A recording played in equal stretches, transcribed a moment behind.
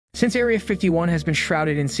Since Area 51 has been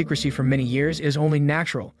shrouded in secrecy for many years, it is only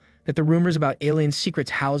natural that the rumors about alien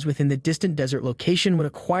secrets housed within the distant desert location would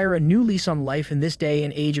acquire a new lease on life in this day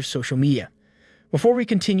and age of social media. Before we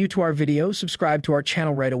continue to our video, subscribe to our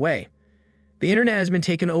channel right away. The internet has been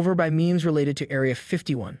taken over by memes related to Area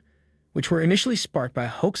 51, which were initially sparked by a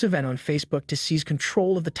hoax event on Facebook to seize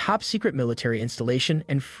control of the top-secret military installation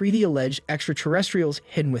and free the alleged extraterrestrials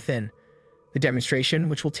hidden within. The demonstration,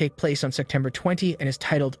 which will take place on September 20 and is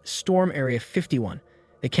titled Storm Area 51,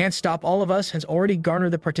 They Can't Stop All of Us, has already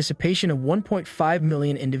garnered the participation of 1.5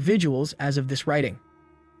 million individuals as of this writing.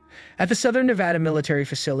 At the Southern Nevada military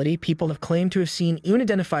facility, people have claimed to have seen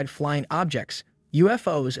unidentified flying objects,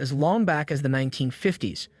 U.F.O.s, as long back as the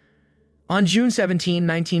 1950s. On June 17,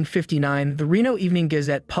 1959, the Reno Evening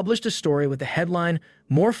Gazette published a story with the headline,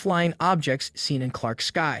 More Flying Objects Seen in Clark's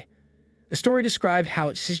Sky. The story described how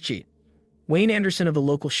at Sisjit, Wayne Anderson of the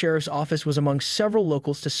local sheriff's office was among several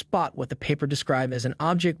locals to spot what the paper described as an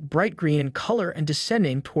object bright green in color and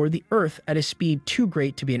descending toward the earth at a speed too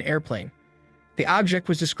great to be an airplane. The object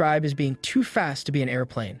was described as being too fast to be an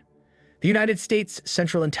airplane. The United States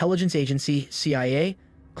Central Intelligence Agency, CIA,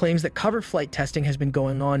 claims that covert flight testing has been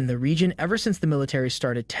going on in the region ever since the military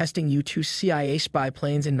started testing U-2 CIA spy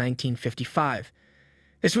planes in 1955.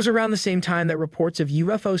 This was around the same time that reports of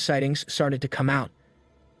UFO sightings started to come out.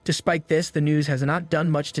 Despite this, the news has not done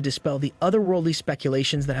much to dispel the otherworldly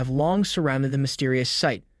speculations that have long surrounded the mysterious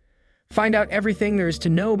site. Find out everything there is to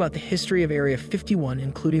know about the history of Area 51,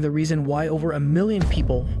 including the reason why over 1 million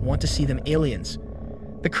people want to see them aliens.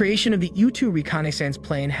 The creation of the U-2 reconnaissance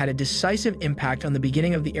plane had a decisive impact on the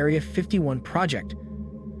beginning of the Area 51 project.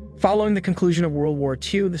 Following the conclusion of World War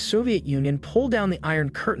II, the Soviet Union pulled down the Iron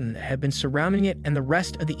Curtain that had been surrounding it and the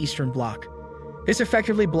rest of the Eastern Bloc. This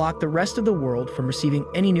effectively blocked the rest of the world from receiving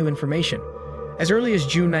any new information. As early as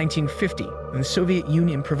June 1950, when the Soviet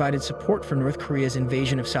Union provided support for North Korea's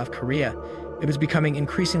invasion of South Korea, it was becoming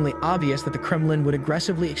increasingly obvious that the Kremlin would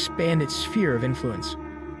aggressively expand its sphere of influence.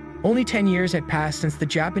 Only 10 years had passed since the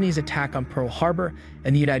Japanese attack on Pearl Harbor,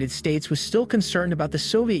 and the United States was still concerned about the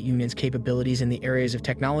Soviet Union's capabilities in the areas of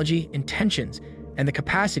technology, intentions, and the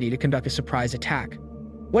capacity to conduct a surprise attack.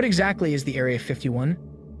 What exactly is the Area 51?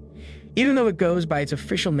 Even though it goes by its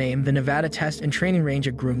official name, the Nevada Test and Training Range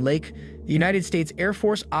at Groom Lake, the United States Air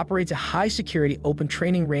Force operates a high-security open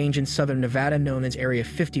training range in southern Nevada known as Area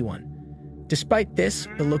 51. Despite this,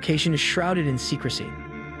 the location is shrouded in secrecy.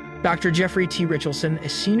 Dr. Jeffrey T. Richardson, a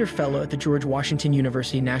senior fellow at the George Washington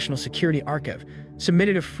University National Security Archive,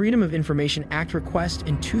 submitted a Freedom of Information Act request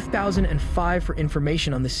in 2005 for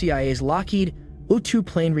information on the CIA's Lockheed U-2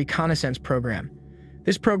 plane reconnaissance program.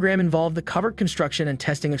 This program involved the covert construction and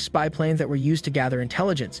testing of spy planes that were used to gather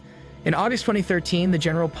intelligence. In August 2013, the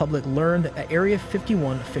general public learned that Area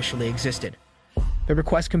 51 officially existed. The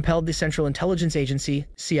request compelled the Central Intelligence Agency,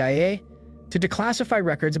 CIA, to declassify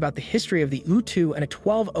records about the history of the U-2 and a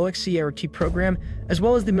 12 OXCRT program, as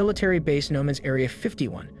well as the military base known as Area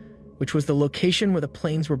 51, which was the location where the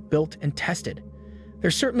planes were built and tested. There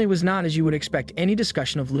certainly was not, as you would expect, any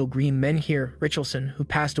discussion of little green men here, Richardson, who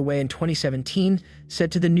passed away in 2017,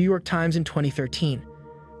 said to the New York Times in 2013.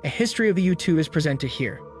 A history of the U-2 is presented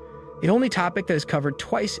here. The only topic that is covered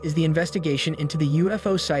twice is the investigation into the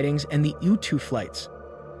UFO sightings and the U-2 flights.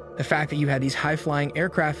 The fact that you had these high-flying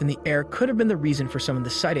aircraft in the air could have been the reason for some of the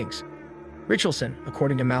sightings. Richardson,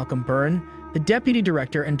 according to Malcolm Byrne, the deputy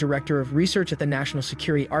director and director of research at the National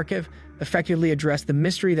Security Archive, effectively addressed the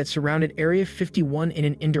mystery that surrounded Area 51 in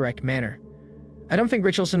an indirect manner. I don't think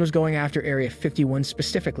Richardson was going after Area 51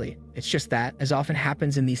 specifically. It's just that, as often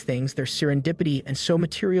happens in these things, there's serendipity and so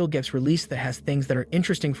material gets released that has things that are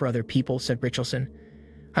interesting for other people, said Richardson.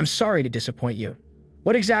 I'm sorry to disappoint you.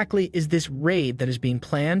 What exactly is this raid that is being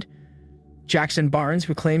planned? Jackson Barnes,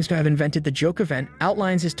 who claims to have invented the joke event,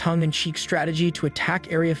 outlines his tongue-in-cheek strategy to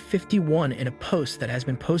attack Area 51 in a post that has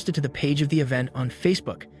been posted to the page of the event on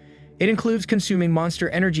Facebook. It includes consuming Monster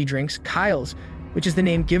energy drinks, Kyles, which is the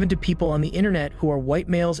name given to people on the internet who are white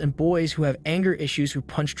males and boys who have anger issues who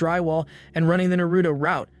punch drywall, and running the Naruto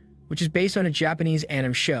route, which is based on a Japanese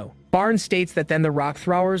anime show. Barnes states that then the rock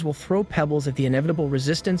throwers will throw pebbles at the inevitable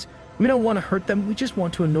resistance. We don't want to hurt them, we just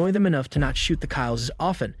want to annoy them enough to not shoot the Kyles as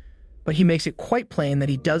often. But he makes it quite plain that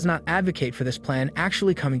he does not advocate for this plan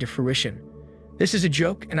actually coming to fruition. This is a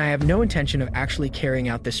joke, and I have no intention of actually carrying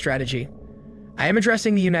out this strategy. I am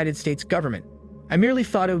addressing the United States government. I merely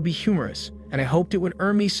thought it would be humorous, and I hoped it would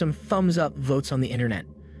earn me some thumbs-up votes on the internet.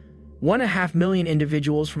 1.5 million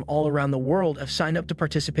individuals from all around the world have signed up to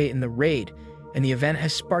participate in the raid, and the event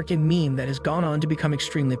has sparked a meme that has gone on to become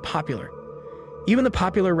extremely popular. Even the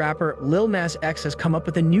popular rapper Lil Nas X has come up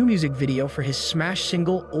with a new music video for his smash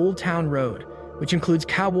single Old Town Road, which includes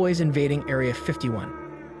cowboys invading Area 51.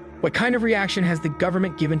 What kind of reaction has the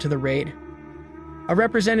government given to the raid? A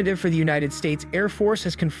representative for the United States Air Force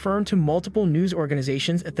has confirmed to multiple news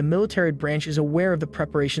organizations that the military branch is aware of the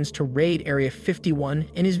preparations to raid Area 51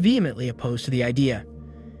 and is vehemently opposed to the idea.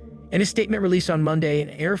 In a statement released on Monday, an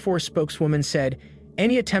Air Force spokeswoman said,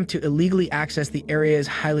 "Any attempt to illegally access the area is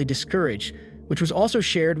highly discouraged," which was also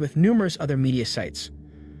shared with numerous other media sites.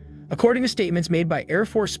 According to statements made by Air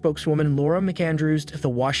Force spokeswoman Laura McAndrews to the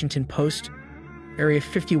Washington Post, Area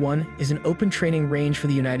 51 is an open training range for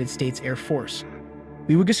the United States Air Force.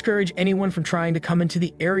 "We would discourage anyone from trying to come into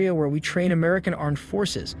the area where we train American armed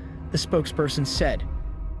forces," the spokesperson said.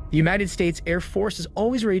 The United States Air Force is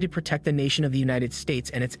always ready to protect the nation of the United States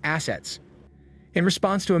and its assets. In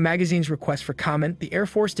response to a magazine's request for comment, the Air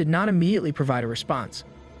Force did not immediately provide a response.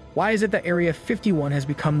 Why is it that Area 51 has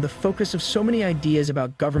become the focus of so many ideas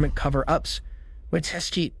about government cover-ups?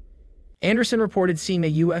 Anderson reported seeing a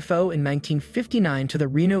UFO in 1959 to the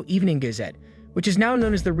Reno Evening Gazette, which is now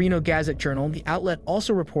known as the Reno Gazette Journal. The outlet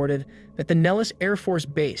also reported that the Nellis Air Force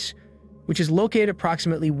Base, which is located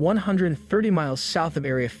approximately 130 miles south of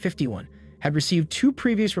Area 51, had received 2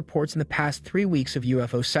 previous reports in the past 3 weeks of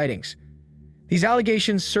UFO sightings. These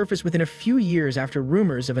allegations surfaced within a few years after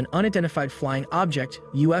rumors of an unidentified flying object,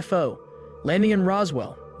 UFO, landing in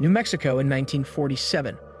Roswell, New Mexico in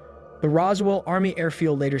 1947. The Roswell Army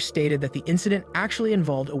Airfield later stated that the incident actually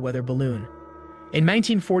involved a weather balloon. In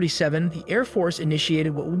 1947, the Air Force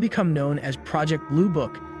initiated what would become known as Project Blue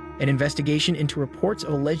Book, an investigation into reports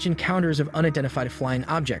of alleged encounters of unidentified flying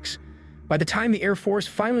objects. By the time the Air Force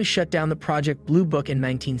finally shut down the Project Blue Book in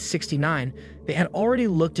 1969, they had already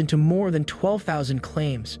looked into more than 12,000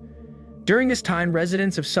 claims. During this time,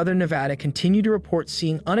 residents of southern Nevada continued to report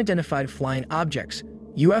seeing unidentified flying objects,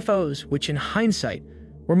 UFOs, which in hindsight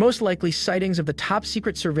were most likely sightings of the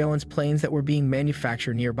top-secret surveillance planes that were being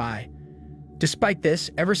manufactured nearby. Despite this,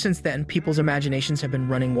 ever since then, people's imaginations have been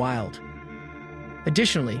running wild.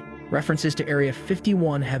 Additionally, references to Area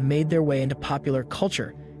 51 have made their way into popular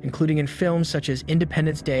culture, including in films such as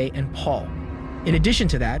Independence Day and Paul. In addition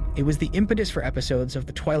to that, it was the impetus for episodes of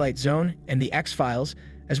The Twilight Zone and The X-Files,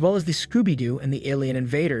 as well as the Scooby-Doo and the Alien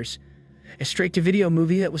Invaders, a straight-to-video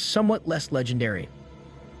movie that was somewhat less legendary.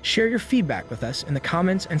 Share your feedback with us in the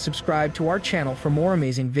comments and subscribe to our channel for more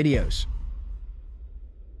amazing videos.